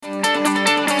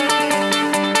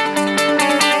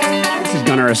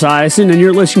Gunnar Esiason, and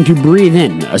you're listening to Breathe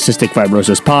In, a cystic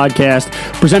fibrosis podcast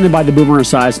presented by the Boomer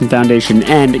Esiason Foundation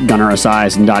and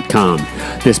GunnarEsiason.com.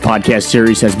 This podcast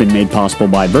series has been made possible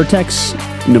by Vertex,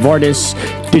 Novartis,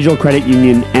 Digital Credit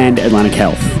Union, and Atlantic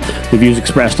Health. The views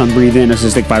expressed on Breathe In, a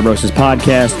cystic fibrosis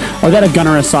podcast are that of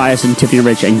Gunnar Esiason, Tiffany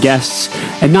Rich, and guests,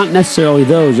 and not necessarily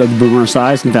those of the Boomer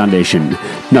Esiason Foundation.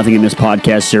 Nothing in this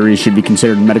podcast series should be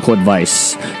considered medical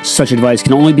advice. Such advice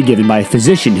can only be given by a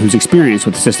physician who's experienced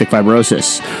with cystic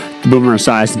fibrosis. The Boomer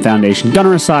Esiason Foundation,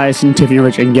 Gunnar Esiason, Tiffany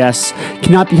Rich, and guests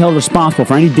cannot be held responsible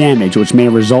for any damage which may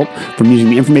result from using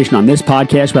the information on this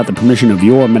podcast without the permission of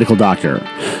your medical doctor.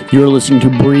 You're listening to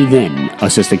Breathe In, a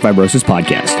cystic fibrosis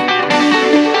podcast.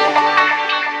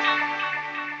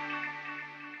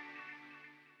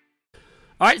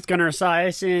 All right, it's Gunnar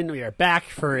Esiason. We are back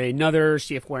for another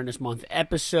CF Awareness Month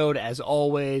episode, as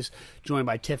always, joined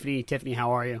by Tiffany. Tiffany,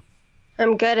 how are you?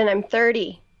 I'm good, and I'm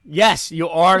 30. Yes, you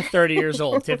are 30 years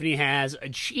old. Tiffany has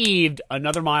achieved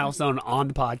another milestone on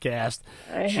the podcast.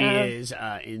 She is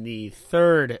in the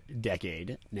third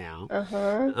decade now.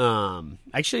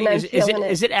 Actually,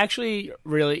 is it actually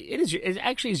really? It is. It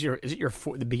actually is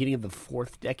the beginning of the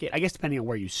fourth decade? I guess depending on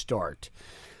where you start.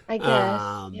 I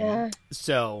guess, yeah.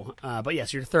 So, but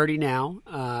yes, you're 30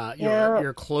 now.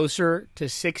 You're closer to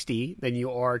 60 than you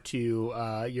are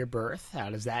to your birth.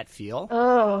 How does that feel?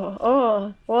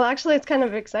 Oh. Well, actually, it's kind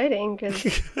of exciting because,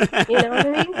 you know what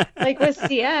I mean? Like with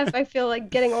CF, I feel like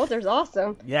getting older is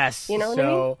awesome. Yes. You know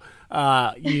what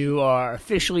I mean? You are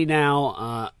officially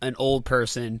now an old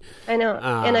person. I know,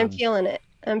 and I'm feeling it.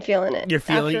 You're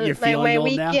feeling my old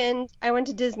weekend, now? I went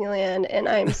to Disneyland, and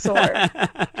I'm sore.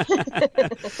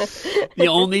 The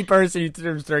only person who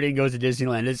turns 30 and goes to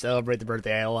Disneyland to celebrate the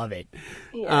birthday. I love it.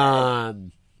 Yeah.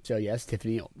 So yes,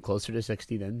 Tiffany, closer to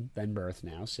 60 than birth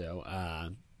now. So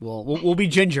we'll be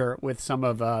ginger with some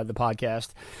of the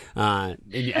podcast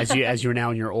as you're now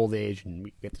in your old age, and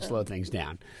we get to slow things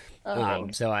down.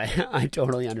 So I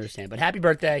totally understand. But happy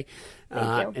birthday.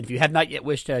 And if you have not yet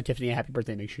wished Tiffany a happy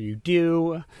birthday, make sure you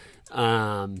do,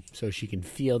 so she can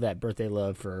feel that birthday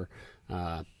love for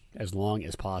as long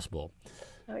as possible.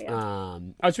 Oh, yeah. All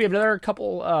right, so we have another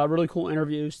couple really cool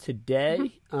interviews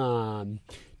today.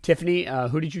 Tiffany,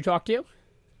 who did you talk to?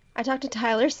 I talked to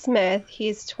Tyler Smith.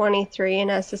 He's 23 and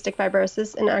has cystic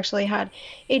fibrosis and actually had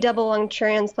a double lung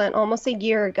transplant almost a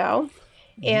year ago.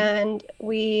 And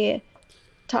we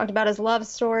talked about his love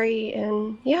story,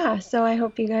 and so I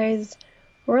hope you guys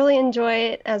really enjoy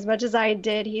it as much as I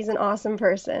did. He's an awesome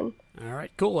person. All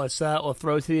right, cool. We'll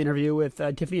throw to the interview with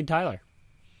Tiffany and Tyler.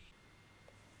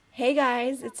 Hey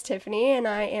guys, it's Tiffany, and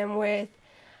I am with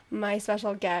my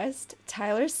special guest,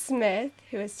 Tyler Smith,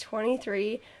 who is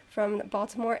 23 from the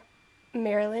Baltimore,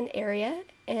 Maryland area,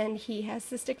 and he has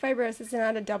cystic fibrosis and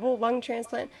had a double lung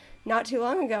transplant not too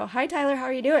long ago. Hi Tyler, how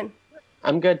are you doing?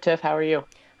 I'm good, Tiff. How are you?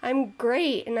 I'm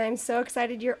great, and I'm so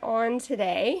excited you're on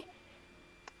today.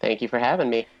 Thank you for having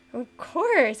me. Of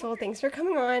course. Well, thanks for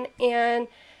coming on. And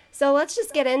so let's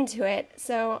just get into it.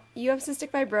 So you have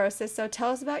cystic fibrosis, so tell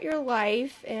us about your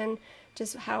life and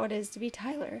just how it is to be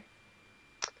Tyler.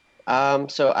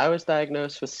 So I was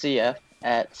diagnosed with CF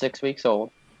at 6 weeks old.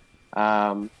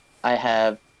 I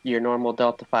have your normal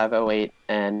Delta 508,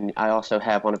 and I also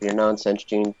have one of your nonsense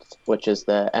genes, which is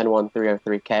the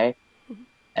N1303K.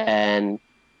 And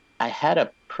I had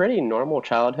a pretty normal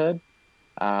childhood.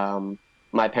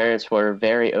 My parents were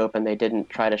very open. They didn't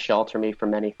try to shelter me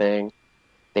from anything.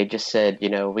 They just said,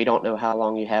 we don't know how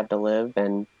long you have to live,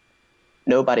 and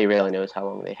nobody really knows how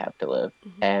long they have to live.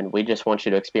 And we just want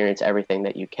you to experience everything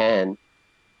that you can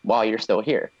while you're still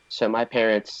here. So my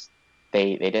parents,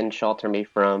 they didn't shelter me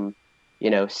from,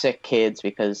 sick kids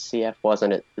because CF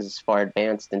wasn't as far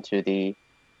advanced into the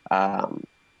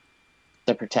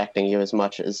protecting you as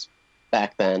much as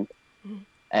back then.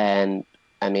 And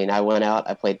I mean, I went out,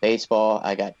 I played baseball,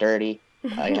 I got dirty.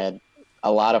 I had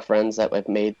a lot of friends that I've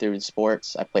made through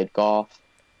sports. I played golf.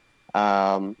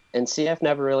 And CF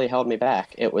never really held me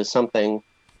back. It was something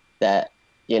that,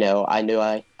 I knew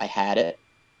I had it,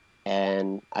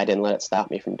 and I didn't let it stop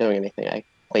me from doing anything. I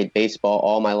played baseball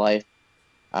all my life,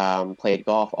 played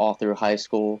golf all through high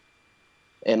school.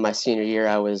 In my senior year,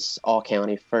 I was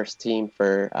all-county first team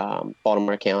for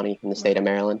Baltimore County in the state of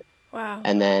Maryland. Wow.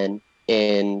 And then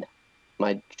in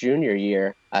my junior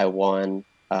year, I won.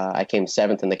 I came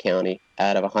 7th in the county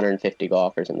out of 150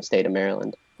 golfers in the state of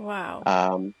Maryland.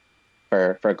 Wow.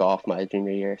 For golf my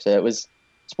junior year. So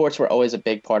sports were always a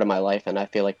big part of my life, and I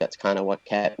feel like that's kind of what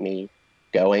kept me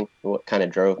going, what kind of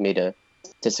drove me to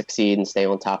succeed and stay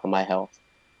on top of my health.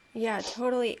 Yeah,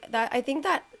 totally. I think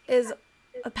that is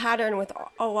a pattern with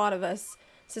a lot of us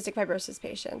cystic fibrosis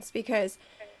patients, because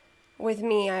with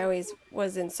me, I always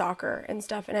was in soccer and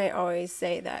stuff, and I always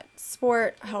say that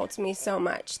sport helped me so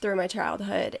much through my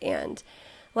childhood. And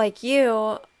like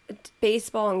you,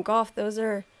 baseball and golf, those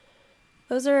are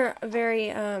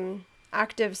very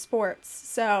active sports.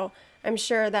 So I'm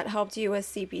sure that helped you with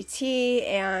CPT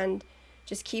and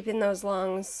just keeping those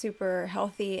lungs super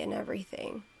healthy and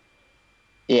everything.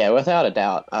 Yeah, without a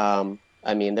doubt.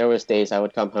 I mean, there was days I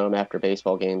would come home after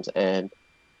baseball games and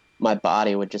my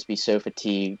body would just be so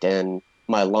fatigued and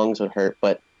my lungs would hurt,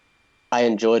 but I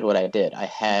enjoyed what I did. I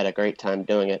had a great time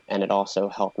doing it, and it also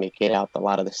helped me get out a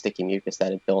lot of the sticky mucus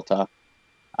that had built up.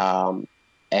 And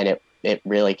it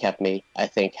really kept me, I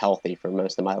think, healthy for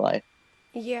most of my life.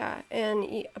 Yeah,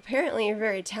 and apparently you're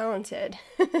very talented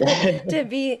to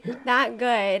be that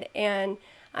good, and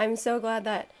I'm so glad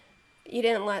that you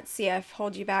didn't let CF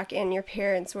hold you back, and your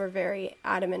parents were very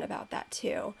adamant about that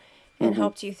too and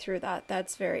helped you through that.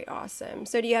 That's very awesome.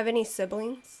 So do you have any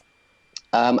siblings?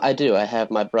 I do. I have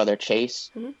my brother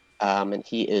Chase, and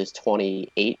he is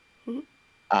 28,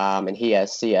 and he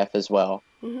has CF as well.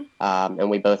 And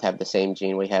we both have the same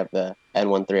gene. We have the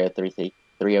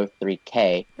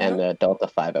N1303K and the Delta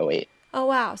 508. Oh,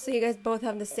 wow. So you guys both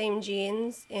have the same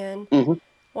genes, and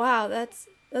wow, that's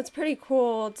pretty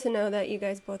cool to know that you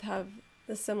guys both have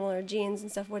the similar genes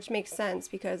and stuff, which makes sense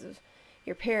because of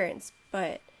your parents.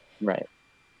 But right,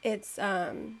 it's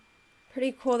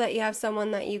pretty cool that you have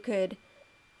someone that you could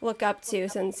look up to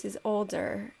since he's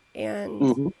older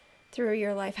and through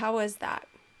your life. How was that?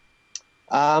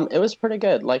 It was pretty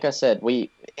good. Like I said,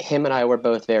 him and I were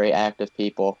both very active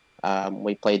people.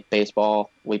 We played baseball,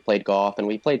 we played golf, and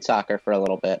we played soccer for a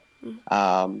little bit.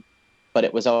 But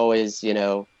it was always,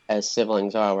 as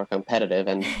siblings are, we're competitive,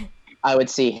 and I would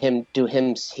see him do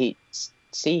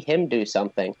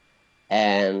something,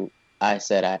 and I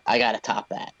said, I got to top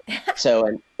that.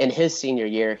 So in his senior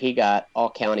year, he got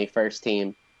all-county first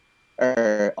team,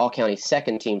 or all-county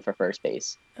second team for first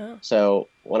base. Oh. So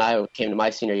when I came to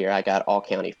my senior year, I got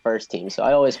all-county first team. So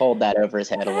I always hold that over his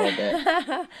head a little bit.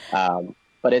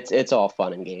 But it's all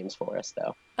fun and games for us,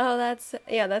 though. Oh, that's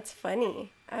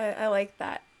funny. I like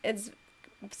that. It's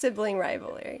sibling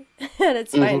rivalry at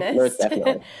its finest.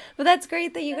 Definitely. But that's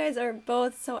great that you guys are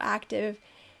both so active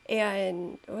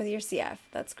and with your CF.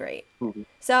 That's great.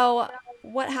 So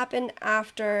what happened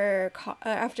after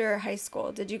high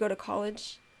school? Did you go to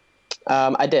college?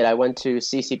 I did. I went to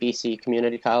CCBC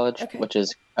Community College, which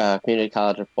is Community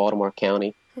College of Baltimore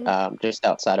County, just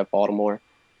outside of Baltimore.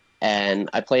 And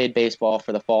I played baseball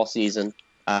for the fall season.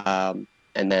 And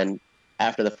then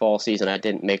after the fall season, I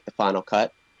didn't make the final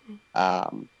cut.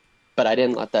 But I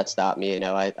didn't let that stop me.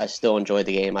 I still enjoyed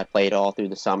the game. I played all through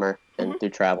the summer and through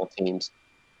travel teams.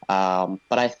 But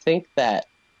I think that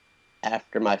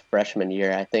after my freshman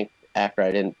year, after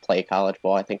I didn't play college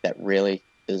ball, I think that really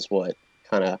is what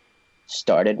kind of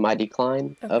started my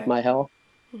decline of my health.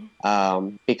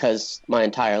 Because my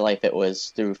entire life it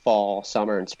was through fall,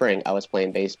 summer, and spring I was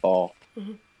playing baseball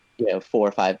 4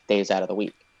 or 5 days out of the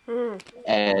week.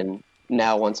 And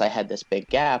now once I had this big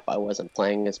gap, I wasn't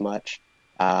playing as much,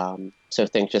 so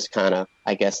things just kind of,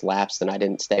 I guess, lapsed, and I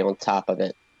didn't stay on top of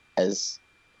it as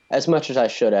much as I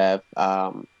should have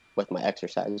with my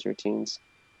exercise routines.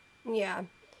 Yeah,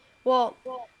 well,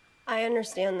 I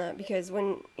understand that because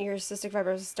when your cystic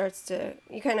fibrosis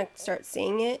you kind of start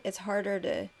seeing it, it's harder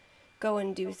to go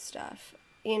and do stuff,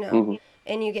 and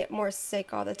you get more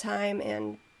sick all the time.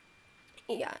 And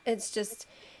yeah, it's just,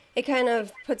 it kind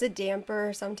of puts a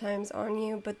damper sometimes on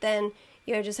you, but then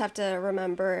you just have to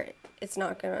remember it's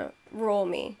not going to roll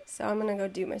me. So I'm going to go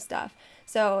do my stuff.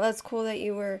 So that's cool that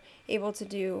you were able to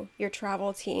do your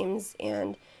travel teams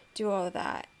and do all of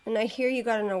that. And I hear you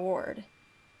got an award.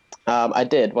 I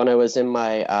did. When I was in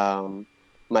my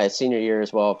senior year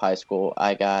as well of high school,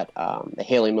 I got the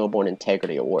Haley Milbourne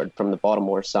Integrity Award from the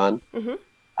Baltimore Sun.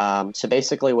 So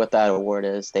basically what that award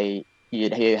is, you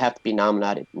have to be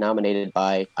nominated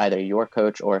by either your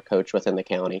coach or a coach within the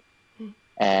county.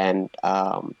 And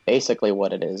basically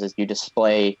what it is you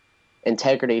display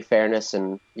integrity, fairness,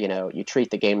 and you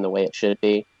treat the game the way it should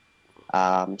be.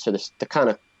 So the kind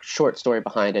of short story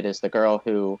behind it is the girl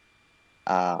who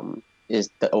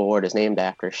the award is named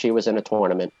after. She was in a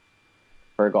tournament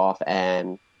for golf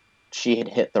and she had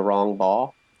hit the wrong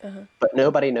ball, but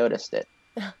nobody noticed it.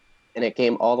 And it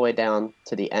came all the way down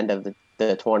to the end of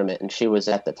the tournament, and she was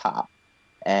at the top.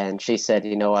 And she said,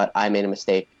 "You know what? I made a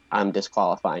mistake. I'm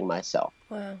disqualifying myself."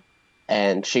 Wow.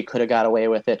 And she could have got away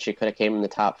with it. She could have came in the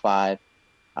top 5.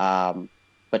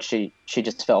 But she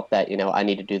just felt that, I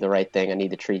need to do the right thing. I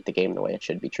need to treat the game the way it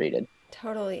should be treated.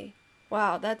 Totally.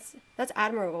 Wow, that's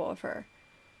admirable of her.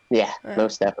 Yeah,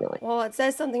 most definitely. Well, it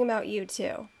says something about you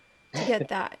too. to get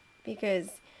that, because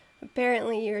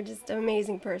apparently you're just an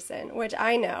amazing person, which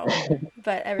I know,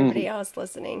 but everybody else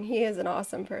listening, he is an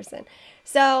awesome person.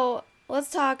 So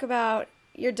let's talk about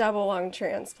your double lung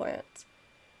transplant.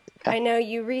 Okay. I know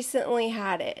you recently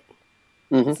had it.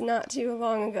 It's not too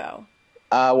long ago.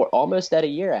 We're almost at a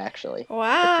year, actually.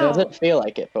 Wow. It doesn't feel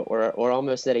like it, but we're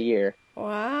almost at a year.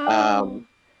 Wow.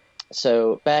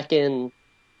 So back in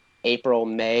April,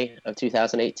 May of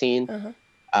 2018,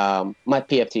 my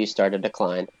PFT started to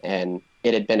decline, and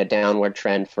it had been a downward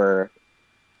trend for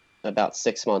about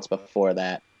 6 months before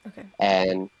that. Okay.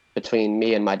 And between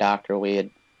me and my doctor,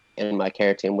 and my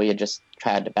care team, we had just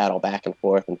tried to battle back and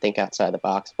forth and think outside the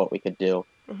box of what we could do.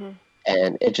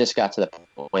 And it just got to the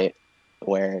point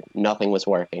where nothing was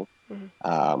working.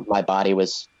 My body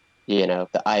was, the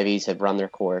IVs had run their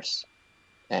course,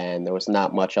 and there was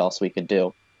not much else we could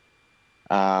do.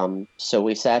 So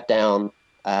we sat down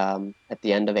at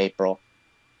the end of April.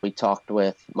 We talked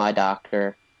with my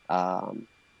doctor,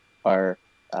 our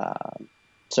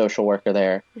social worker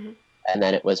there, and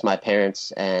then it was my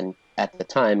parents and, at the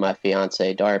time, my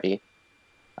fiance Darby.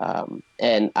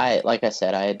 And like I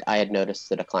said, I had noticed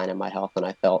the decline in my health, and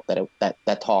I felt that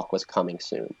that talk was coming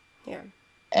soon. Yeah.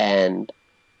 And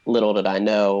little did I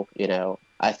know,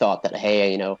 I thought that,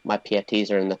 hey, my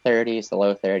PFTs are in the 30s, the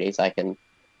low 30s. I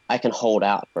can hold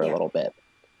out for a little bit.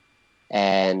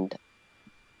 And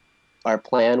our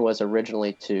plan was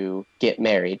originally to get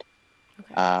married,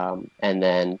 and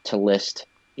then to list,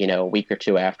 a week or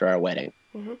two after our wedding.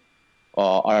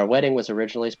 Well, our wedding was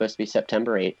originally supposed to be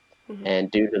September 8th,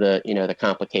 and due to the, the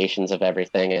complications of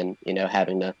everything, and,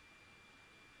 having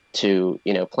to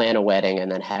plan a wedding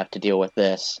and then have to deal with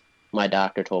this, my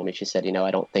doctor told me, she said,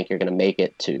 I don't think you're going to make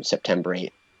it to September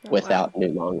 8th without new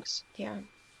lungs. Yeah.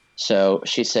 So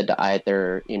she said to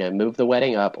either, move the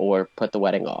wedding up or put the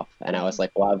wedding off. And I was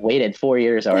like, well, I've waited 4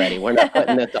 years already. We're not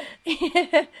putting this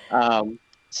off.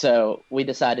 So we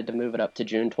decided to move it up to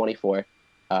June 24th.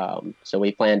 So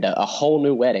we planned a whole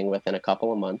new wedding within a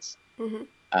couple of months.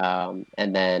 And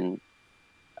then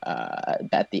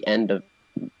at the end of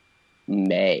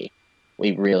May,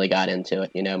 we really got into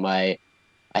it.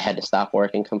 I had to stop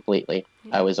working completely.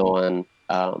 I was on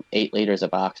 8 liters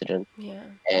of oxygen. Yeah.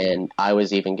 And I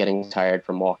was even getting tired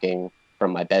from walking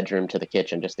from my bedroom to the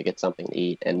kitchen just to get something to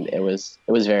eat. And it was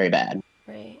very bad.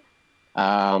 Right.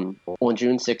 On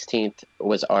June 16th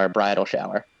was our bridal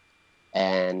shower.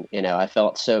 And, I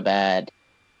felt so bad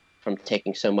from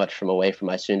taking so much from away from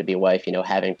my soon-to-be wife,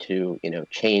 having to,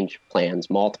 change plans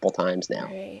multiple times now.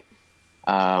 Right.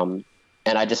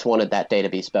 And I just wanted that day to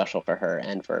be special for her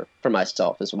and for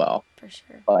myself as well. For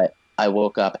sure. But I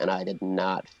woke up and I did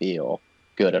not feel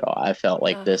good at all. I felt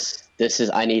like this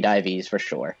is, I need IVs for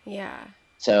sure. Yeah.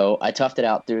 So I toughed it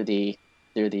out through the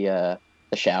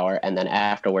shower. And then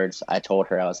afterwards I told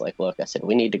her, I was like, look, I said,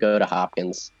 we need to go to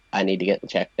Hopkins. I need to get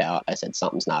checked out. I said,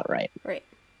 something's not right. Right.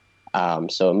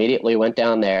 So immediately went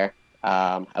down there.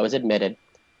 I was admitted,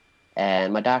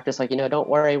 and my doctor's like, don't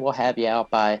worry, we'll have you out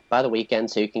by the weekend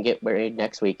so you can get married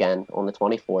next weekend on the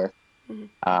 24th.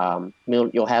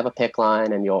 You'll have a PICC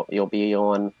line and you'll be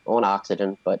on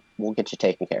oxygen, but we'll get you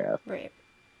taken care of. Right.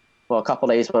 Well, a couple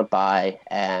days went by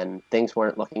and things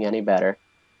weren't looking any better.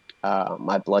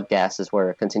 My blood gases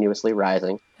were continuously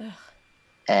rising. Ugh.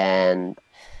 And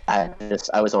I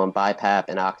was on BiPAP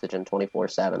and oxygen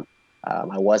 24/7.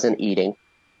 I wasn't eating.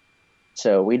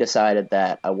 So we decided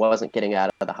that I wasn't getting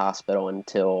out of the hospital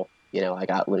until, I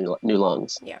got new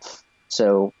lungs. Yeah.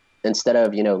 So instead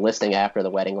of, listing after the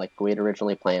wedding like we had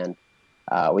originally planned,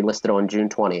 we listed on June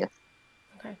 20th.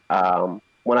 Okay.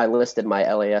 When I listed,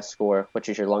 my LAS score, which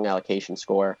is your lung allocation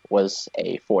score, was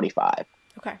a 45.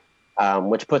 Okay.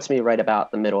 Which puts me right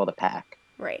about the middle of the pack.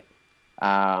 Right.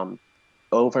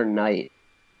 Overnight,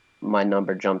 my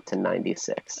number jumped to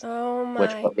 96. Oh my.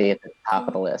 Which put me at the top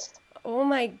of the list. Oh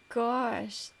my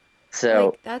gosh.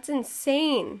 So that's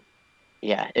insane.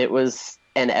 Yeah, it was,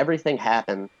 and everything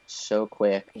happened so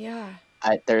quick. Yeah.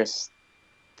 There's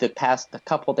the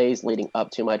couple days leading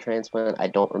up to my transplant, I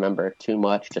don't remember too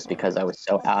much just because I was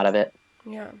so out of it.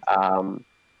 Yeah.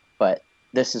 But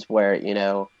this is where,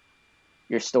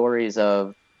 your stories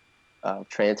of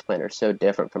transplant are so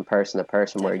different from person to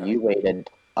person. Definitely. Where you waited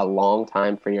a long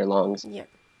time for your lungs. Yeah.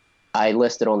 I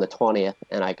listed on the 20th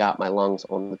and I got my lungs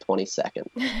on the 22nd.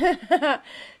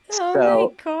 Oh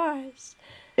my gosh.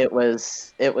 It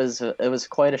was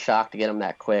quite a shock to get them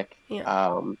that quick.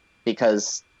 Yeah.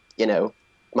 Because,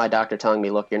 my doctor telling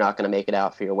me, look, you're not going to make it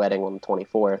out for your wedding on the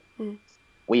 24th.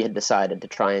 We had decided to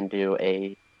try and do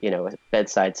a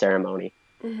bedside ceremony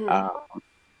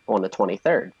on the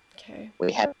 23rd. Okay.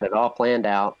 We had it all planned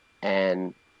out,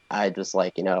 and I just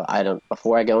like,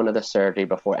 before I go into the surgery,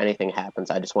 before anything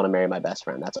happens, I just want to marry my best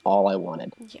friend. That's all I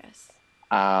wanted. Yes.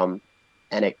 And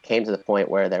it came to the point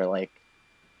where they're like,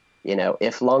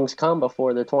 if lungs come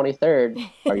before the 23rd,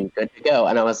 are you good to go?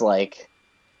 And I was like,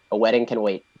 a wedding can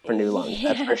wait for new lungs.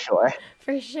 That's for sure.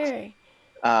 For sure.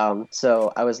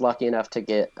 So I was lucky enough to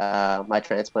get my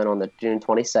transplant on the June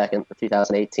 22nd of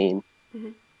 2018.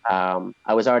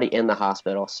 I was already in the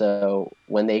hospital. So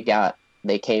when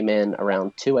they came in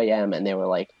around 2 a.m. and they were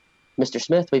like, Mr.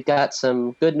 Smith, we've got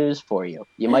some good news for you.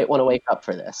 You might want to wake up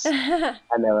for this. And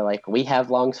they were like, we have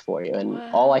lungs for you. And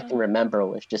all I can remember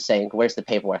was just saying, where's the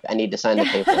paperwork? I need to sign the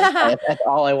paperwork. That's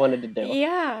all I wanted to do.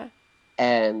 Yeah.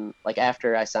 And like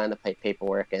after I signed the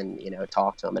paperwork and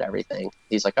talked to him and everything,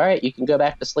 he's like, all right, you can go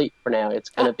back to sleep for now. It's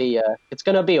gonna be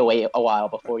a while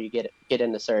before you get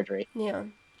into surgery. Yeah.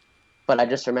 But I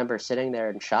just remember sitting there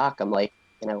in shock. I'm like,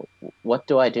 what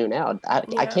do I do now?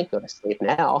 I can't go to sleep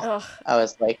now. Ugh. I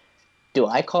was like, do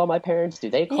I call my parents? Do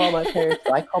they call my parents?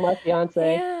 Do I call my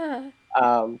fiance?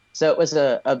 Yeah. So it was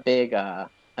a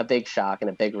big shock and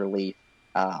a big relief.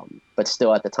 But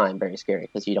still at the time very scary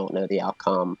because you don't know the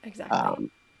outcome. Exactly.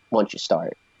 Once you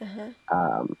start.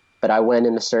 But I went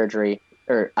into surgery,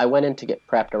 or I went in to get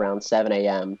prepped around 7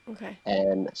 a.m. Okay.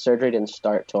 And surgery didn't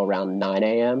start till around 9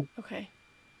 a.m. Okay.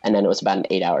 And then it was about an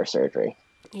 8-hour surgery.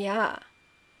 Yeah.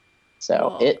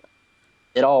 So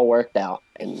it all worked out.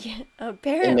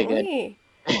 Apparently.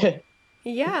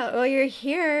 Yeah. Well, you're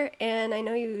here, and I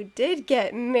know you did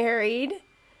get married,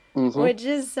 which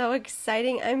is so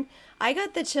exciting. I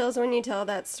got the chills when you tell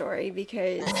that story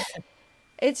because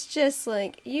it's just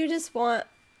like you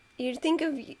think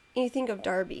of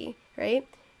Darby, right?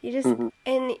 You just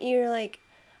and you're like,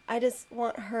 I just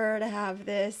want her to have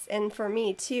this, and for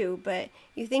me too. But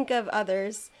you think of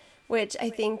others, which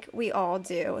I think we all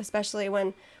do, especially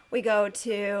when we go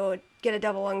to get a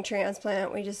double lung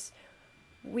transplant.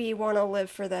 We want to live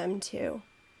for them too.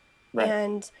 Right.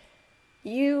 And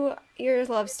your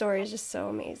love story is just so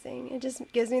amazing. It just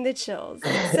gives me the chills.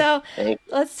 So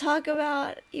let's talk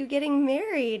about you getting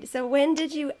married. So when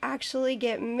did you actually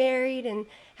get married, and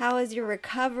how was your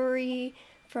recovery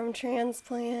from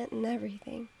transplant and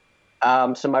everything?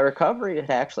 So my recovery had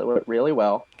actually went really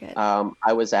well. Good.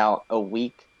 I was out a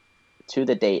week to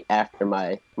the date after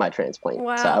my transplant.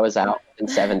 Wow. So I was out in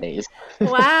 7 days.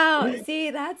 Wow.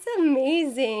 See, that's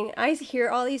amazing. I hear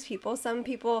all these people. Some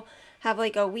people have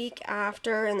like a week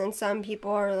after, and then some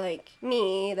people are like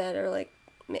me that are like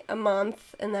a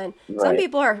month, and then some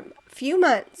people are a few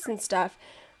months and stuff.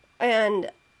 And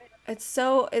it's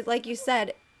like you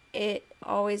said, it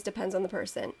always depends on the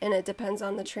person, and it depends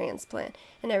on the transplant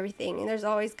and everything. And there's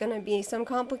always going to be some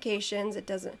complications.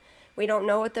 We don't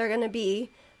know what they're going to be,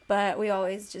 but we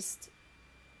always just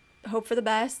hope for the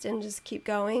best and just keep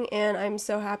going. And I'm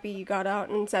so happy you got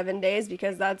out in 7 days,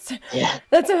 because that's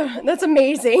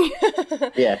amazing.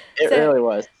 Yeah, it really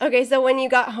was. Okay, so when you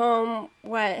got home,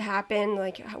 what happened?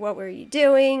 Like, what were you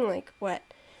doing? Like, what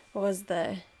was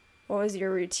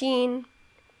your routine?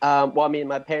 Well, I mean,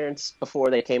 my parents, before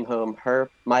they came home,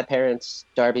 my parents,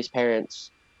 Darby's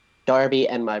parents, Darby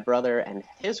and my brother and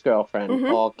his girlfriend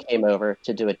all came over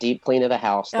to do a deep clean of the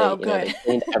house. They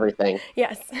cleaned everything.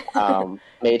 Yes.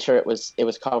 Made sure it was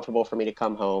comfortable for me to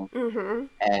come home.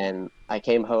 And I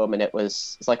came home, and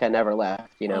it's like I never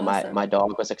left. Awesome. My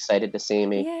dog was excited to see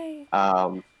me. Yay.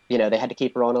 They had to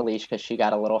keep her on a leash because she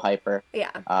got a little hyper.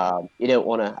 Yeah. You didn't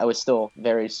want to. I was still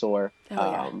very sore.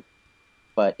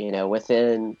 But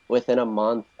within a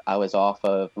month, I was off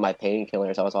of my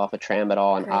painkillers. I was off of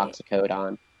tramadol and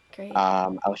oxycodone. Great. I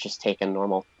was just taking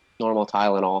normal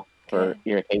Tylenol for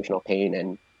your occasional pain,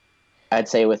 and I'd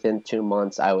say within 2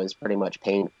 months I was pretty much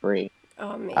pain free.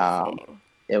 Oh, amazing!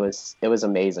 It was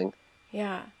amazing.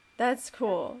 Yeah, that's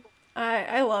cool.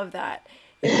 I love that.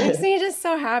 It makes me just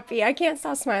so happy. I can't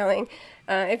stop smiling.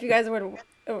 If you guys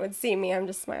would see me, I'm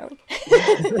just smiling.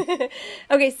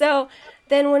 Okay, so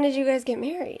then when did you guys get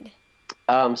married?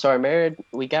 So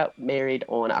we got married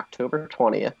on October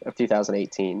 20th of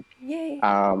 2018. Yay.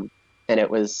 And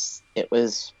it was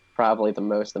probably the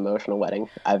most emotional wedding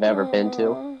I've ever been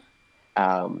to.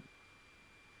 I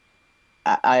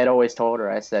had always told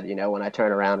her, I said, when I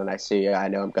turn around and I see you, I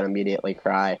know I'm going to immediately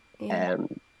cry. Yeah.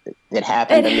 And it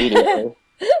happened immediately.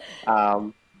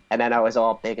 And then I was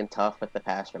all big and tough with the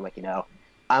pastor. I'm like,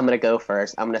 I'm going to go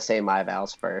first. I'm going to say my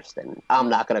vows first, and I'm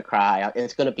not going to cry.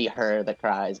 It's going to be her that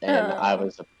cries. And I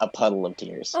was a puddle of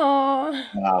tears.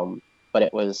 But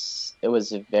it was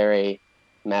a very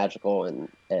magical and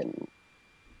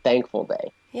thankful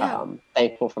day. Yeah.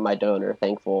 Thankful for my donor,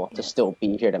 thankful to still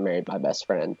be here to marry my best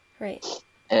friend. Right.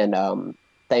 And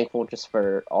thankful just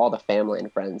for all the family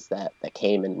and friends that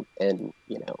came and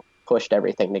pushed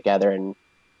everything together and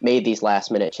made these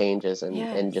last minute changes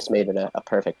and just made it a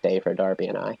perfect day for Darby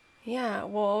and I. Yeah,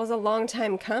 well, it was a long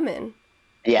time coming.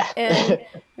 Yeah. And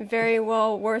very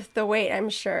well worth the wait, I'm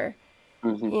sure.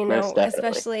 Most definitely.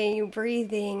 Especially you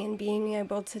breathing and being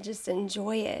able to just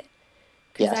enjoy it.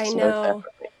 Yes,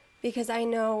 Because I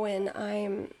know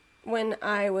when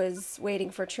I was waiting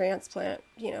for transplant,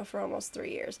 for almost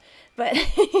 3 years, but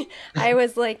I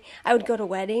was like, I would go to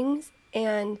weddings,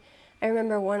 and I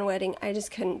remember one wedding, I just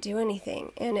couldn't do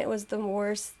anything, and it was the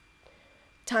worst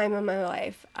time of my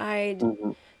life. I'm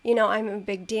a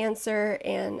big dancer,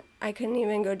 and I couldn't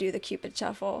even go do the Cupid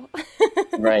shuffle.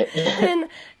 Right. And,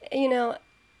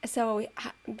 so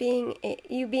being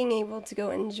able to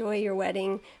go enjoy your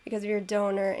wedding because of your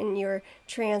donor and your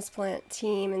transplant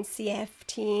team and CF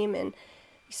team and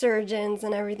surgeons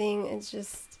and everything, it's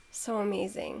just so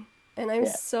amazing. And I'm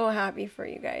so happy for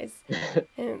you guys.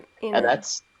 And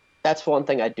that's one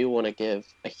thing I do want to give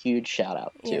a huge shout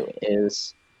out to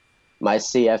is my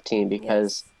CF team,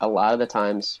 because a lot of the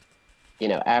times,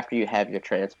 after you have your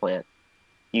transplant,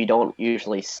 you don't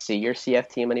usually see your CF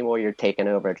team anymore. You're taken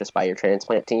over just by your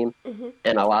transplant team.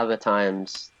 And a lot of the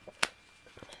times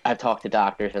I've talked to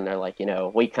doctors and they're like,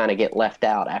 we kind of get left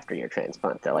out after your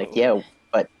transplant. They're like, yeah,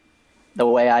 but the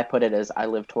way I put it is I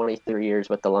lived 23 years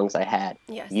with the lungs I had.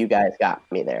 Yes. You guys got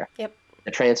me there. Yep.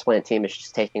 The transplant team is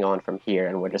just taking on from here,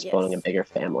 and we're just building a bigger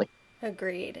family.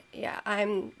 Agreed. Yeah,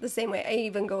 I'm the same way. I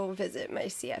even go visit my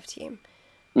CF team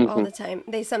all the time.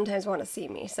 They sometimes want to see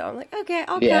me, so I'm like, okay,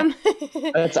 I'll come.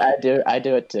 I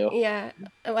do it too. Yeah,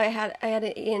 I had an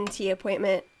ENT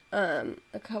appointment a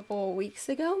couple weeks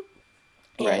ago,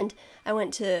 and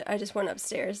I just went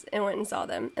upstairs and went and saw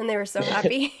them, and they were so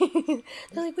happy.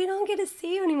 They're like, we don't get to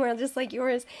see you anymore, just like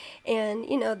yours. And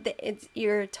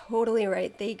you're totally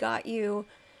right. They got you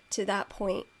to that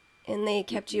point, and they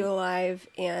kept you alive,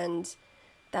 and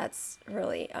that's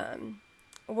really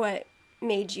what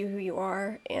made you who you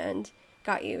are and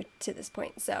got you to this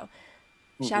point. So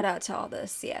shout out to all the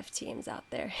CF teams out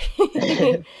there.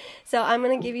 So I'm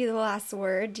going to give you the last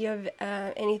word. Do you have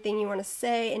anything you want to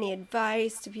say, any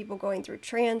advice to people going through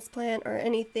transplant or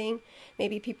anything?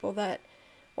 Maybe people that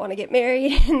want to get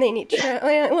married and they need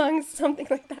transplant lungs, something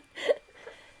like that.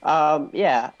 I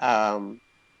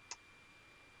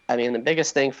mean, the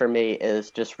biggest thing for me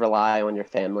is just rely on your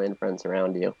family and friends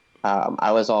around you.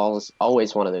 I was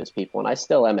always one of those people, and I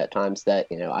still am at times that,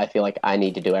 I feel like I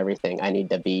need to do everything. I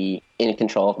need to be in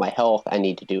control of my health. I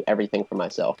need to do everything for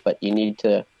myself. But you need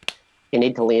to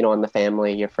lean on the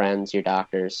family, your friends, your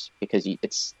doctors, because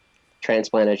it's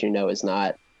transplant, as you know, it's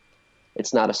not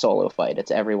a solo fight.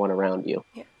 It's everyone around you.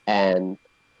 Yeah. And,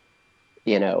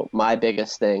 my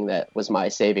biggest thing that was my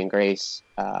saving grace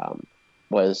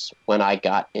was when I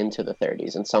got into the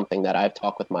 30s, and something that I've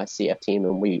talked with my CF team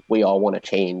and we all want to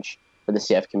change for the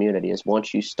CF community is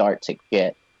once you start to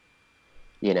get,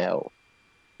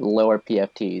 lower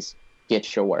PFTs,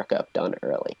 get your workup done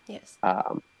early. Yes.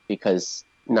 Because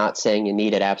not saying you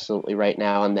need it absolutely right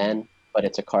now and then, but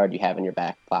it's a card you have in your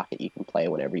back pocket you can play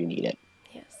whenever you need it.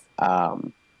 Yes.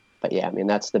 But yeah, I mean,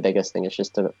 that's the biggest thing is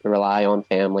just to rely on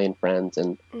family and friends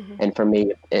and for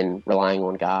me, and relying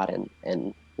on God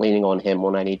and leaning on him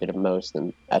when I needed him most,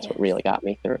 and that's what really got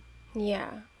me through. Yeah.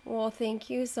 Well, thank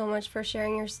you so much for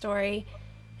sharing your story.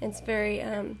 It's very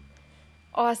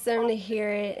awesome to hear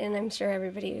it, and I'm sure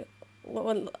everybody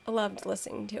loved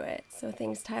listening to it. So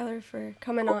thanks, Tyler, for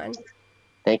coming on.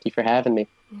 Thank you for having me.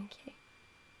 Okay.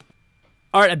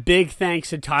 All right, a big thanks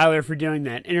to Tyler for doing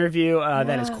that interview.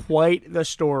 That is quite the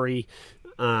story.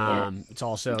 It's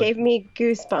also gave me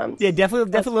goosebumps. Yeah,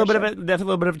 definitely a little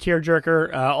bit of a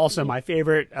tearjerker. Also, my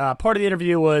favorite part of the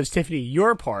interview was Tiffany,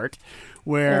 your part,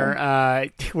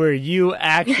 where you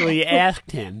actually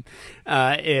asked him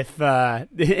if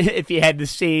he had the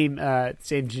same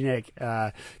genetic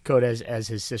code as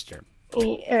his sister.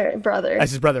 Brother.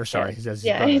 As his brother, sorry. As his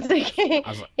brother. It's okay.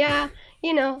 Yeah.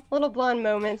 Little blonde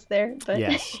moments there, but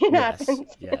it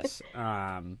happens. Yes.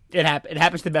 It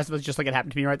happens to the best of us, just like it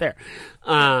happened to me right there.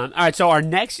 All right, so our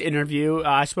next interview,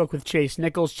 I spoke with Chase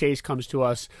Nichols. Chase comes to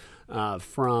us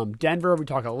from Denver. We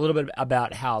talk a little bit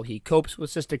about how he copes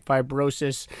with cystic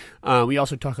fibrosis. We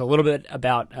also talk a little bit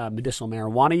about medicinal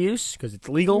marijuana use, because it's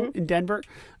legal in Denver.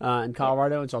 In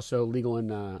Colorado, it's also legal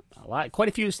in quite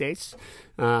a few states.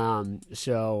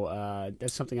 So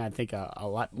that's something I think a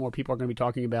lot more people are going to be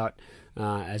talking about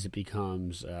as it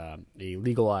becomes a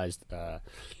legalized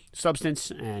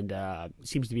substance, and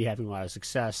seems to be having a lot of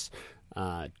success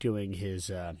doing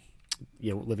his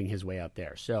living his way out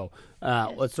there. So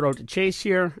let's throw it to Chase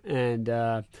here, and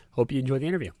hope you enjoy the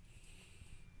interview.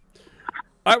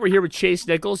 All right, we're here with Chase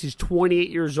Nichols. He's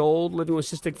 28 years old, living with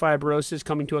cystic fibrosis,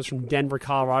 coming to us from Denver,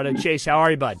 Colorado. Chase, how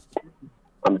are you, bud?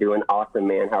 I'm doing awesome,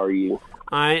 man. How are you?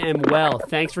 I am well.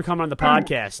 Thanks for coming on the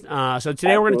podcast. So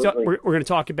today we're going to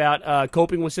talk about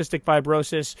coping with cystic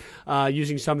fibrosis,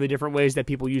 using some of the different ways that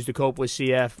people use to cope with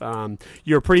CF.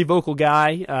 You're a pretty vocal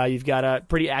guy. You've got a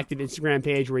pretty active Instagram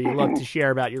page where you love to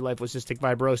share about your life with cystic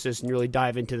fibrosis and really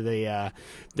dive into the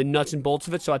nuts and bolts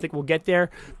of it. So I think we'll get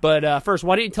there. But first,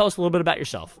 why don't you tell us a little bit about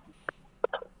yourself?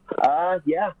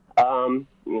 Yeah.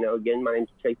 Again, my name's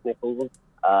Chase Nichols.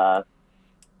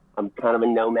 I'm kind of a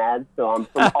nomad, so I'm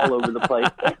from all over the place.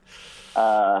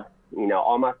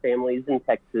 All my family's in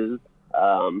Texas.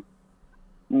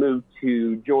 Moved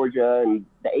to Georgia in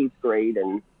the 8th grade,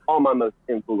 and all my most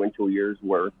influential years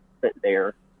were spent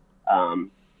there. As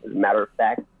a matter of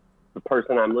fact, the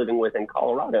person I'm living with in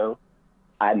Colorado,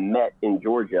 I met in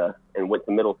Georgia and went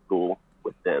to middle school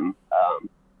with them.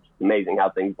 It's amazing how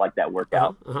things like that work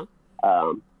out.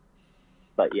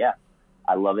 But yeah,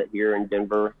 I love it here in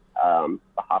Denver. The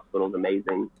hospital's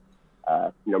amazing.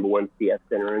 Number one CF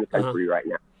center in the country right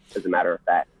now, as a matter of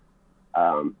fact.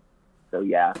 So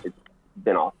yeah, it's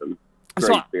been awesome.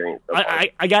 Great experience. So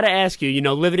I got to ask you,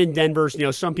 living in Denver,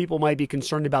 some people might be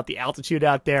concerned about the altitude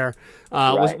out there.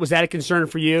 Right. Was that a concern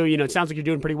for you? It sounds like you're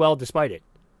doing pretty well despite it.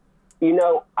 Since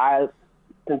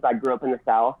I grew up in the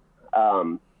South,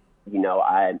 the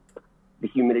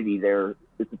humidity there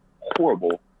is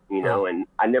horrible. And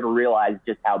I never realized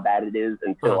just how bad it is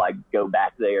until I go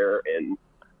back there and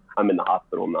I'm in the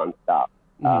hospital nonstop.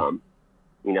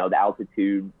 The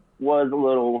altitude was a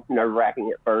little nerve-wracking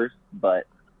at first, but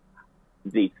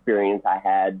the experience I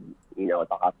had, at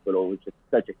the hospital was just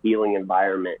such a healing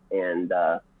environment. And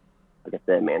like I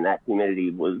said, man, that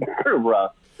humidity was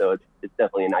rough. So it's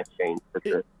definitely a nice change for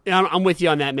sure. Yeah, I'm with you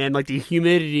on that, man. Like the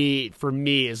humidity for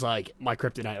me is like my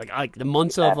kryptonite. Like the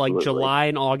months of Absolutely. like July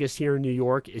and August here in New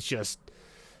York, it's just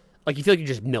like you feel like you're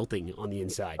just melting on the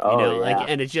inside. Yeah.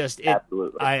 And it's just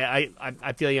Absolutely.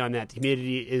 I feel you on that. The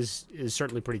humidity is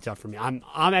certainly pretty tough for me. I'm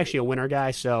actually a winter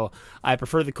guy, so I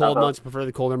prefer the cold months, prefer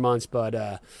the colder months,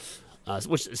 but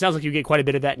which sounds like you get quite a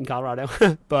bit of that in Colorado.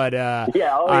 But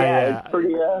it's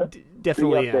pretty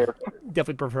definitely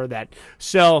prefer that.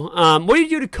 So, what do you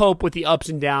do to cope with the ups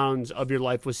and downs of your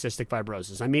life with cystic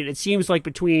fibrosis? I mean, it seems like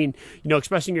between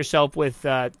expressing yourself with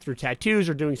through tattoos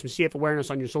or doing some CF awareness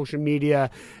on your social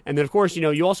media, and then of course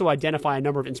you also identify a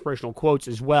number of inspirational quotes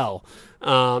as well.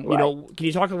 Right. Can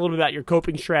you talk a little bit about your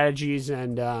coping strategies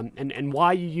and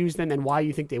why you use them and why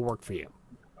you think they work for you?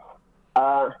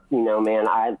 Man,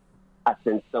 I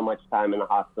spend so much time in the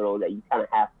hospital that you kind of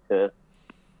have to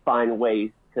find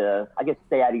ways to, I guess,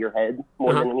 stay out of your head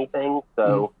more than anything.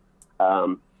 So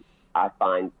I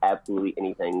find absolutely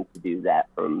anything to do that,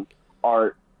 from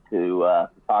art to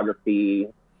photography,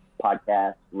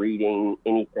 podcasts, reading,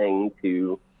 anything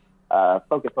to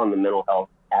focus on the mental health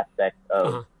aspect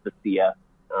of the CF.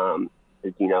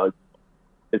 Because,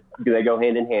 do they go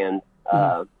hand in hand?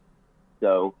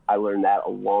 So I learned that a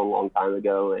long, long time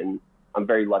ago, and I'm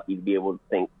very lucky to be able to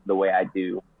think the way I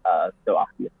do, so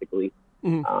optimistically.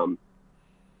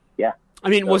 Yeah. I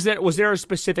mean, was there a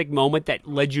specific moment that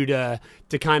led you to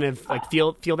kind of like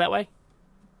feel that way?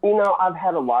 I've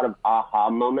had a lot of aha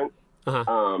moments.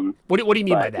 What do you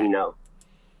mean by that? It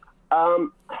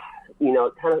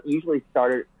kind of usually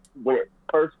started when it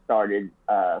first started.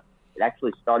 It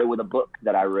actually started with a book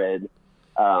that I read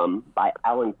by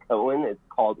Alan Cohen. It's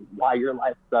called Why Your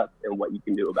Life Sucks and What You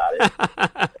Can Do About It.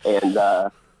 And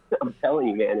I'm telling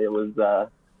you, man, it was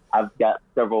I've got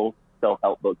several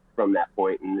self-help books from that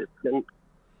point, and it's been a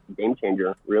game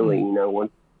changer, really.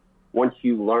 Once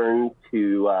you learn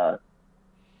to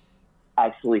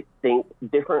actually think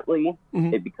differently,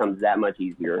 it becomes that much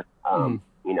easier.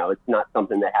 It's not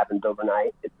something that happens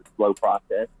overnight. It's a slow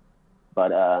process,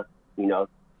 but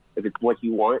if it's what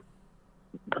you want,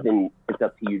 then it's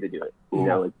up to you to do it.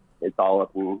 It's all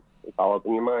up in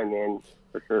your mind, man,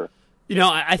 for sure.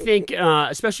 I think,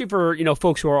 especially for,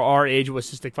 folks who are our age with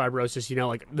cystic fibrosis,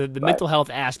 like the right. mental health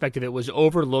aspect of it was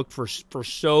overlooked for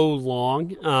so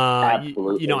long.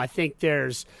 Absolutely. I think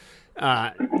there's,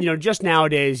 just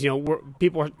nowadays,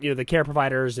 people are, the care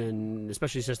providers and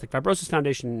especially Cystic Fibrosis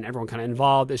Foundation, everyone kind of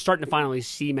involved, is starting to finally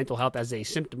see mental health as a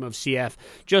symptom of CF,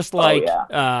 just like,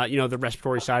 the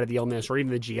respiratory side of the illness or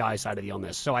even the GI side of the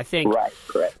illness. So I think, right,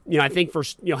 correct. I think for,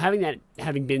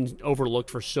 having been overlooked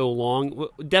for so long,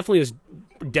 definitely is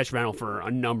detrimental for a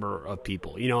number of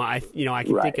people. I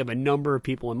can think of a number of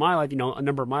people in my life, a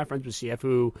number of my friends with CF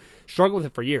who struggle with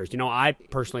it for years. I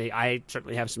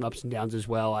certainly have some ups and downs as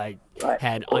well. I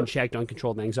had unchecked,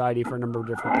 uncontrolled anxiety for a number of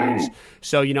different things.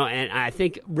 So, and I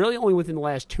think really only within the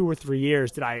last 2 or 3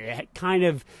 years did I kind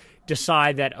of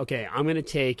decide that, okay, I'm going to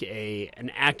take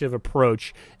an active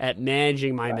approach at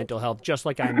managing my mental health, just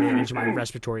like I manage my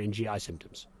respiratory and GI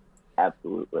symptoms.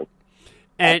 Absolutely.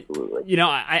 And, Absolutely.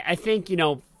 I think,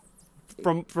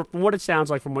 from what it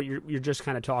sounds like, from what you're just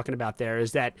kind of talking about there,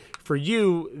 is that for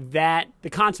you, that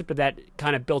the concept of that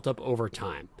kind of built up over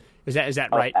time. Is that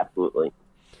right? Absolutely.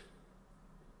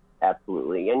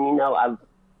 Absolutely. And,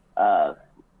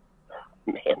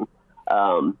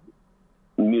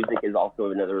 music is also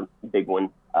another big one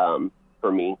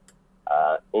for me.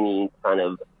 Any kind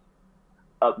of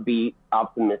upbeat,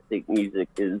 optimistic music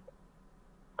is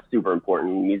super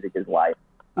important. Music is life.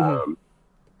 And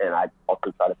I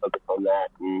also try to focus on that.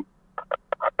 And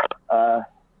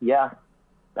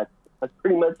that's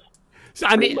pretty much. So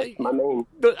my main.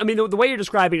 The way you're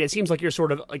describing it seems like you're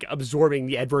sort of like absorbing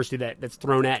the adversity that's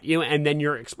thrown at you, and then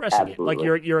you're expressing Absolutely.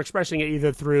 it. Like you're expressing it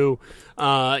either through,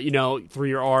 through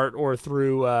your art or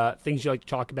through things you like to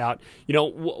talk about.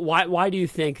 Why do you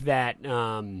think that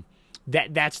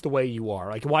that's the way you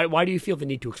are? Like why do you feel the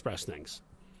need to express things?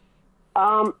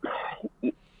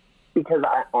 Because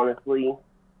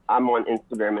I'm on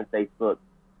Instagram and Facebook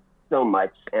so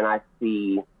much, and I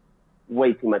see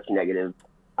way too much negative.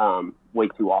 Way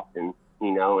too often,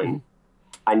 and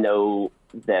I know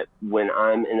that when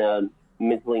I'm in a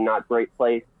mentally not great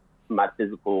place, my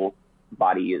physical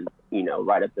body is,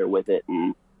 right up there with it.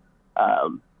 And,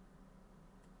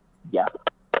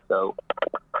 so,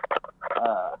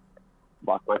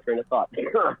 lost my train of thought.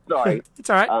 Sorry. It's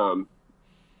all right.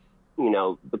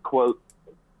 The quotes,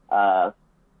 are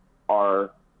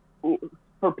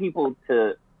for people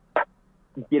to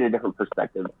get a different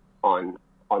perspective on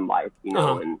life,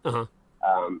 and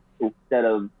instead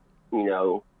of,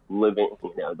 living,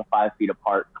 the 5 feet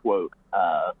apart quote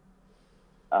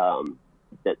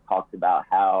that talks about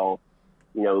how,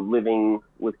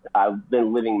 I've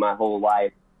been living my whole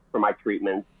life for my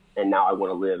treatments, and now I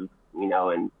want to live,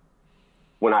 and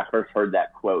when I first heard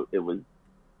that quote, it was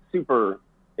super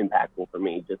impactful for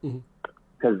me, just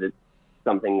because it's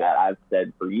something that I've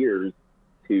said for years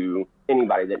to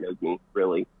anybody that knows me,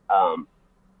 really.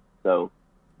 So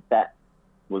that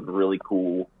was a really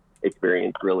cool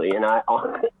experience, really. And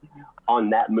on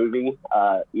that movie,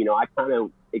 I kind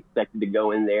of expected to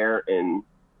go in there and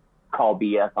call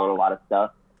BS on a lot of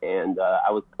stuff. And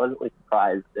I was pleasantly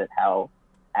surprised at how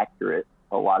accurate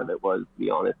a lot of it was, to be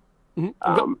honest.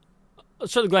 I'm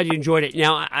certainly glad you enjoyed it.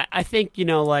 Now, I think,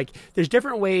 there's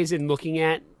different ways in looking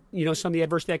at, some of the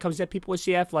adversity that comes at people with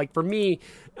CF. Like for me,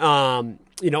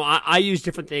 I use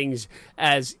different things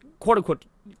as quote unquote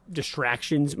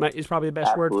distractions is probably the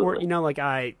best word for it.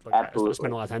 I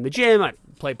spend a lot of time in the gym. I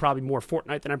play probably more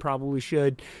Fortnite than I probably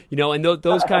should, and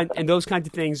those kinds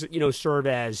of things, serve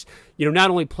as, not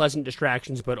only pleasant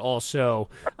distractions, but also,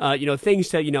 things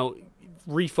to,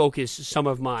 refocus some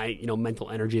of my mental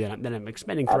energy that I'm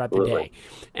expending throughout the day,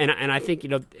 and I think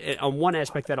on one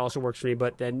aspect that also works for me,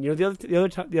 but then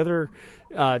the other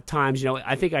times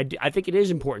I think it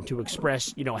is important to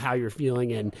express how you're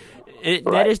feeling, and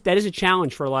that is a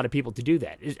challenge for a lot of people to do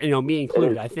that, me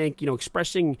included. I think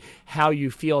expressing how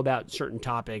you feel about certain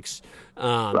topics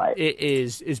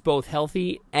is both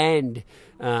healthy and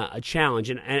a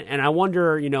challenge, and I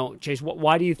wonder Chase,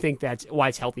 why do you think why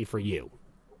it's healthy for you?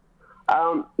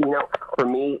 For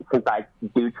me, since I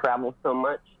do travel so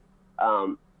much,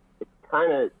 it's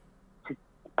kind of to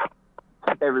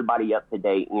keep everybody up to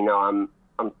date. I'm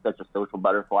such a social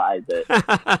butterfly that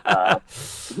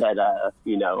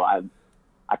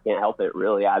I can't help it,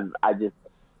 really. I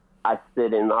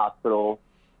sit in the hospital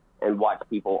and watch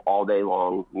people all day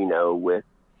long, with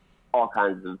all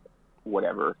kinds of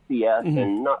whatever, CF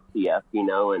and not CF,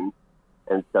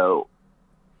 and so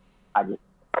I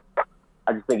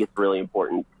just think it's really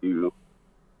important to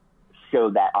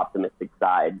show that optimistic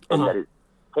side and that it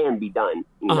can be done,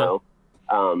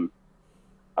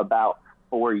 About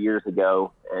 4 years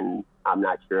ago, and I'm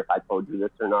not sure if I told you this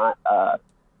or not,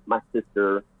 my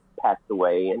sister passed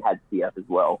away and had CF as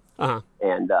well.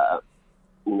 And,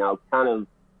 kind of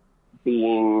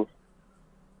being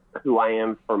who I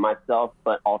am for myself,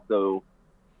 but also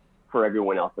for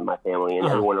everyone else in my family and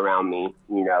everyone around me,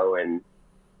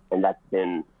 and that's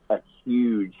been a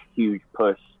huge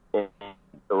push in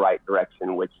the right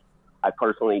direction, which I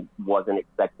personally wasn't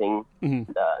expecting.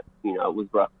 And, it was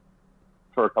rough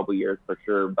for a couple years for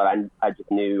sure, but I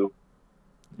just knew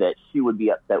that she would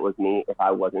be upset with me if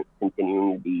I wasn't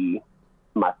continuing to be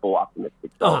my full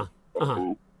optimistic self.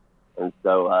 And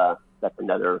so that's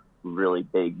another really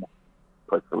big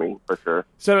push for me, for sure.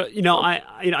 So,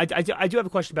 I do have a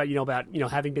question about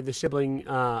having been the sibling,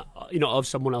 of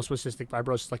someone else with cystic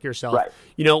fibrosis like yourself. Right.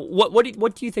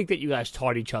 What do you think that you guys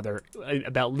taught each other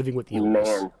about living with the illness?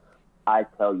 Man, I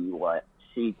tell you what,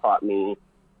 she taught me.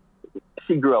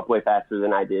 She grew up way faster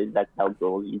than I did. That's how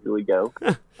girls usually go.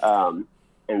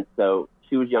 And so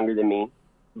she was younger than me,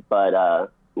 but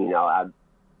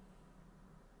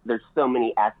there's so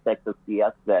many aspects of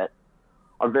CF that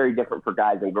are very different for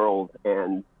guys and girls,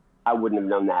 and I wouldn't have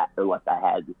known that unless I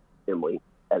had Emily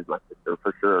as my sister,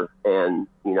 for sure. And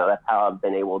that's how I've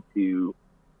been able to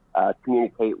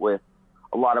communicate with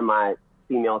a lot of my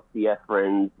female CF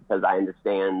friends, because I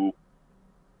understand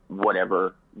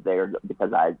whatever they're,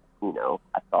 because I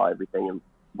saw everything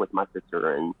with my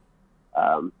sister, and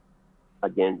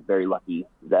again, very lucky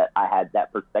that I had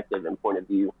that perspective and point of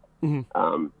view.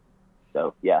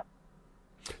 So yeah.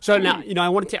 So now, I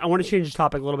want to change the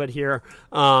topic a little bit here.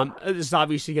 This is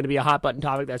obviously going to be a hot button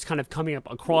topic that's kind of coming up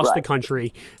across the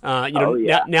country. Now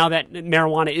that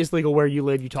marijuana is legal where you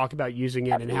live, you talk about using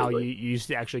it and how you used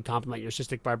to actually complement your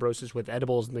cystic fibrosis with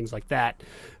edibles and things like that.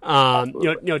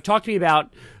 Talk to me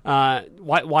about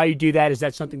why you do that. Is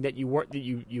that something that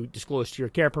you disclose to your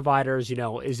care providers?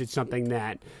 Is it something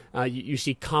that you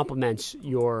see complements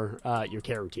your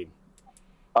care routine?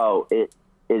 Oh, it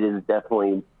is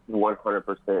definitely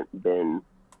 100% been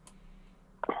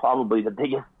probably the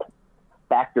biggest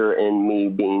factor in me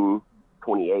being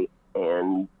 28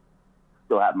 and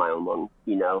still have my own lungs.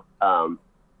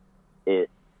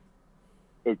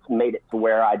 It's made it to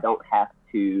where I don't have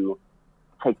to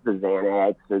take the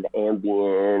Xanax or the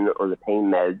Ambien or the pain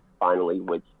meds finally,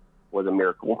 which was a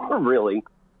miracle, really.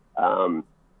 And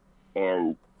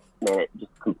man, it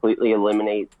just completely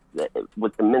eliminates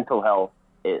with the mental health.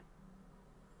 It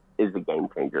is a game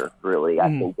changer, really. I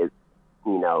think it's,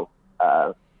 been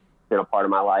a part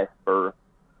of my life for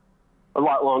a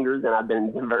lot longer than I've been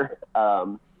in Denver.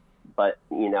 But,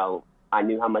 I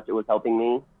knew how much it was helping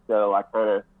me. So I kind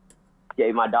of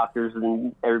gave my doctors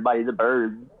and everybody the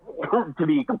bird, to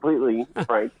be completely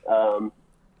frank.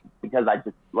 Because I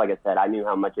just, like I said, I knew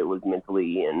how much it was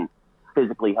mentally and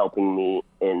physically helping me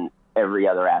in every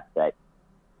other aspect.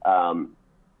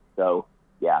 So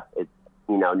yeah, it's,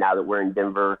 now that we're in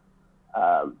Denver,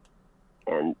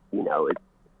 and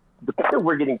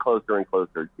we're getting closer and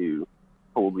closer to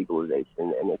full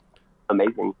legalization, and it's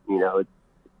amazing. It's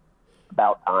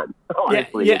about time.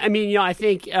 Honestly. Yeah. I mean, I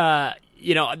think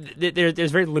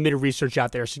there's very limited research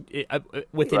out there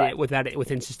within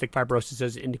cystic fibrosis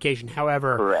as an indication.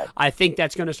 However, correct. I think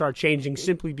that's going to start changing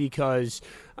simply because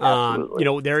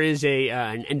there is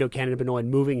an endocannabinoid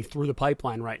moving through the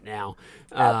pipeline right now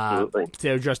to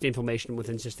address the inflammation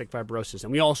within cystic fibrosis.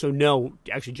 And we also know,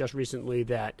 actually just recently,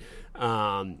 that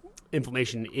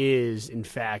inflammation is in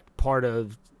fact part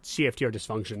of CFTR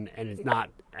dysfunction, and it's not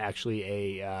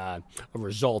actually a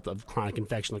result of chronic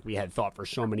infection like we had thought for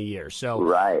so many years.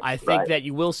 So I think that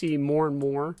you will see more and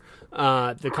more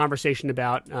the conversation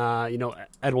about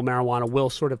edible marijuana will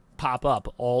sort of pop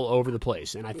up all over the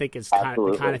place, and I think it's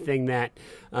the kind of thing that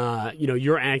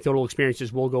your anecdotal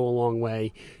experiences will go a long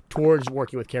way towards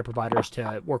working with care providers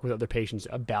to work with other patients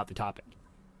about the topic.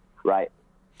 Right.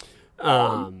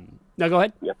 Now go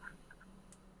ahead. Yeah.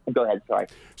 Go ahead, sorry.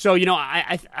 So,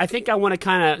 I think I want to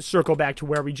kind of circle back to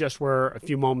where we just were a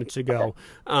few moments ago,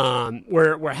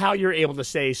 where how you're able to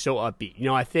stay so upbeat.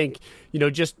 I think,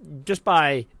 just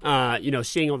by,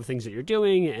 seeing all the things that you're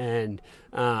doing and,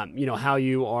 how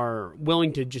you are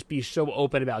willing to just be so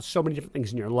open about so many different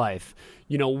things in your life.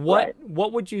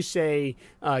 What would you say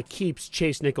keeps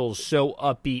Chase Nichols so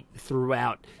upbeat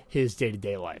throughout his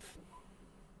day-to-day life?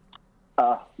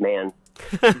 Man.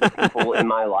 The people in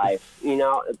my life,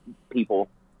 people.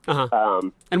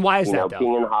 And why is that, though?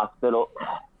 Being in the hospital,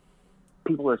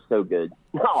 people are so good.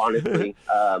 Honestly,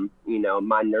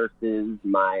 my nurses,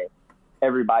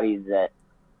 everybody that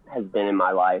has been in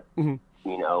my life,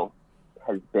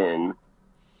 has been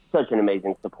such an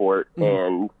amazing support.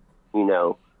 And,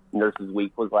 Nurses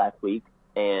Week was last week,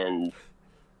 and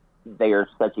they are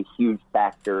such a huge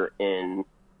factor in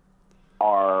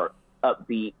our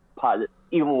upbeat, positive.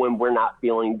 Even when we're not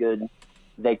feeling good,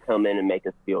 they come in and make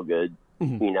us feel good,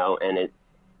 and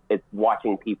it's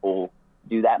watching people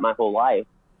do that my whole life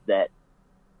that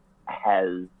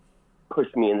has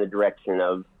pushed me in the direction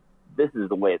of this is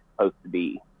the way it's supposed to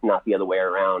be, not the other way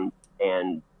around.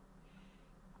 And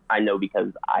I know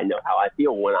because I know how I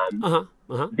feel when I'm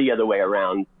the other way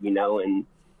around, and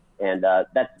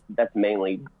that's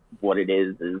mainly what it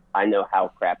is I know how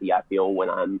crappy I feel when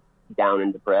I'm down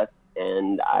and depressed,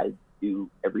 and I do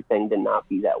everything to not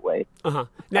be that way.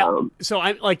 Now, so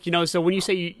I'm like, so when you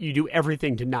say you do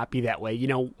everything to not be that way,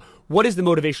 what is the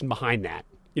motivation behind that?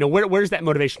 Where does that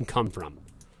motivation come from?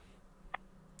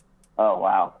 Oh,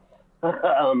 wow.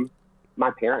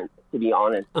 My parents, to be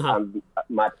honest.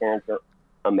 My parents are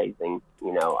amazing.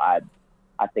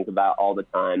 I think about all the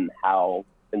time how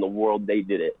in the world they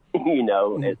did it,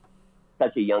 at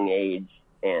such a young age.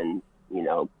 And,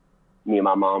 me and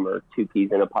my mom are two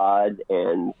peas in a pod,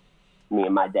 and me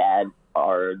and my dad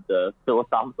are the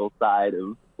philosophical side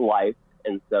of life.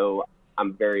 And so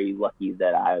I'm very lucky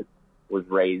that I was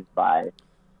raised by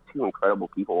two incredible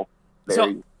people.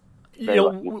 Very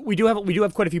we do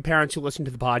have quite a few parents who listen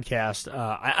to the podcast.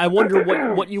 I wonder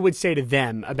what you would say to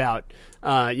them about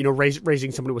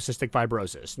raising somebody with cystic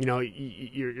fibrosis.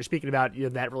 You're speaking about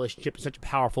that relationship in such a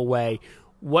powerful way.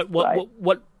 What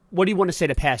do you want to say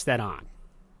to pass that on?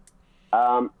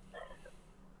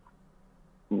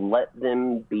 Let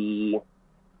them be.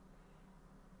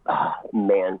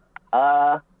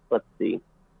 Let's see.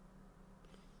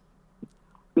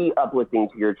 Be uplifting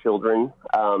to your children,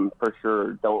 for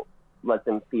sure. Don't let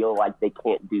them feel like they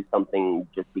can't do something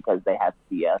just because they have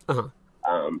CS.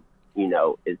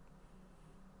 Is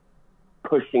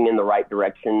pushing in the right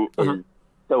direction is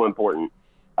so important.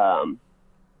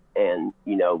 And,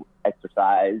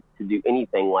 exercise, to do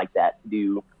anything like that,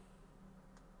 be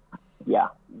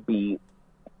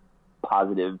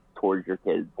positive towards your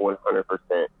kids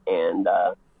 100%. And,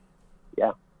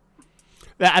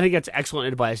 I think that's excellent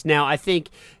advice. Now, I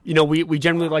think we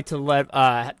generally like to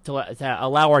to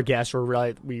allow our guests, or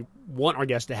really we want our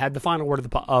guests to have the final word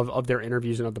of their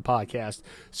interviews and of the podcast.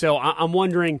 So I'm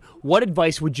wondering, what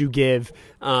advice would you give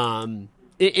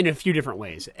in a few different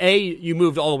ways? You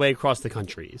moved all the way across the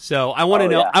country, so I want to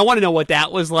know. Yeah. I want to know what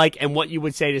that was like, and what you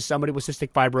would say to somebody with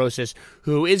cystic fibrosis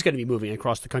who is going to be moving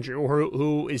across the country, or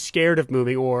who is scared of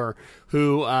moving, or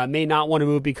who may not want to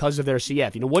move because of their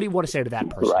CF. What do you want to say to that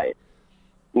person? Right.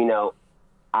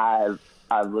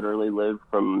 I've literally lived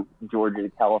from Georgia to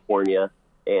California,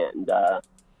 and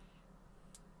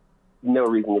no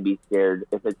reason to be scared.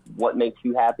 If it's what makes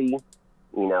you happy,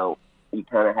 you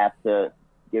kind of have to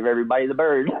give everybody the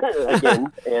bird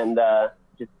again, and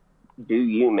just do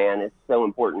you, man. It's so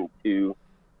important to.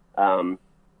 I'm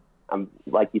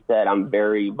like you said, I'm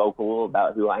very vocal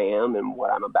about who I am and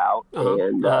what I'm about,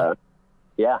 and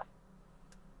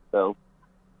So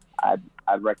I'd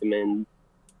recommend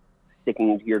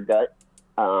sticking to your gut.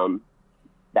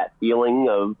 That feeling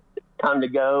of time to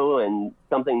go and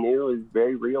something new is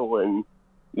very real, and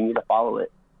you need to follow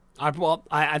it.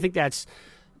 I think that's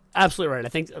absolutely right. I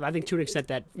think to an extent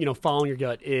that following your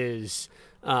gut is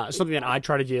something that I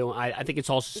try to do. I think it's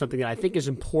also something that I think is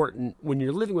important when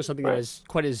you're living with something that is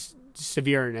quite as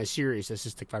severe and as serious as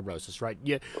cystic fibrosis, right?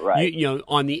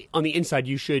 On the inside,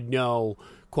 you should know,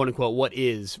 quote unquote, what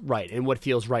is right and what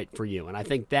feels right for you. And I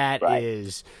think that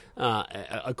is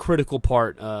a critical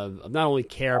part of not only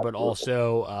care, but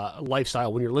also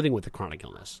lifestyle when you're living with a chronic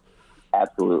illness.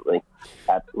 Absolutely.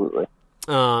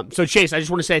 So Chase, I just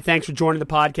want to say thanks for joining the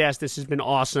podcast. This has been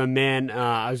awesome, man.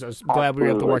 I was glad we were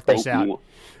able to work this out.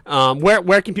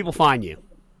 Where can people find you?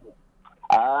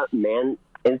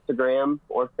 Instagram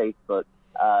or Facebook.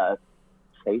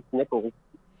 Chase Nichols.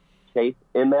 Chase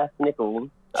MF Nichols.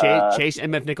 Chase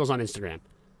MF Nichols on Instagram.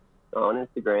 On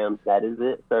Instagram, that is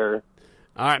it, sir.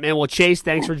 All right, man. Well, Chase,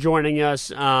 thanks for joining us.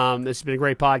 This has been a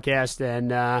great podcast,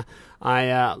 and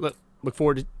I look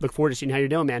forward to seeing how you're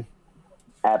doing, man.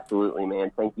 Absolutely,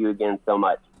 man. Thank you again so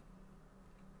much.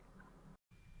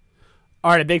 All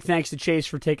right, a big thanks to Chase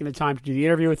for taking the time to do the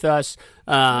interview with us.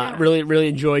 Really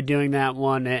enjoyed doing that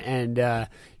one, and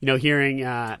hearing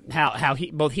how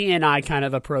both he and I kind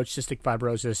of approach cystic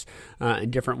fibrosis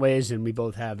in different ways, and we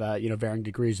both have varying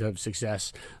degrees of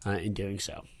success in doing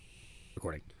so.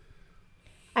 Recording.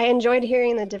 I enjoyed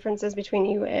hearing the differences between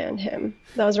you and him.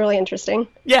 That was really interesting.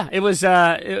 Yeah, it was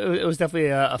definitely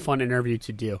a fun interview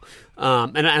to do,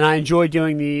 and I enjoy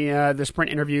doing the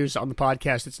sprint interviews on the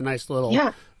podcast. It's a nice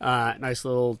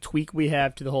little tweak we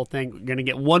have to the whole thing. We're going to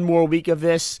get one more week of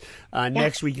this.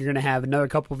 Next week you're going to have another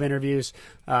couple of interviews.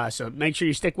 So make sure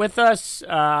you stick with us.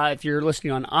 If you're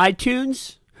listening on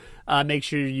iTunes, make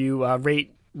sure you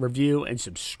rate, review, and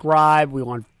subscribe. We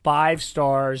want 5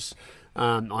 stars.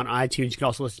 on iTunes. You can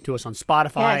also listen to us on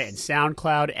Spotify and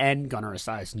SoundCloud and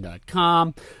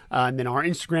GunnarAssassin.com. And then our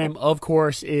Instagram, of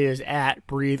course, is at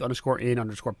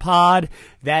breathe_in_pod.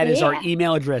 That is our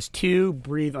email address too,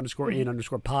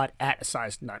 breathe_in_pod at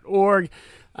assassin.org.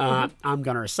 I'm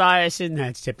Gunnar Esiason.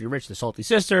 That's Tiffany Rich, the Salty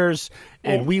Sisters.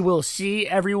 And we will see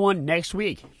everyone next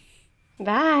week.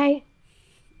 Bye.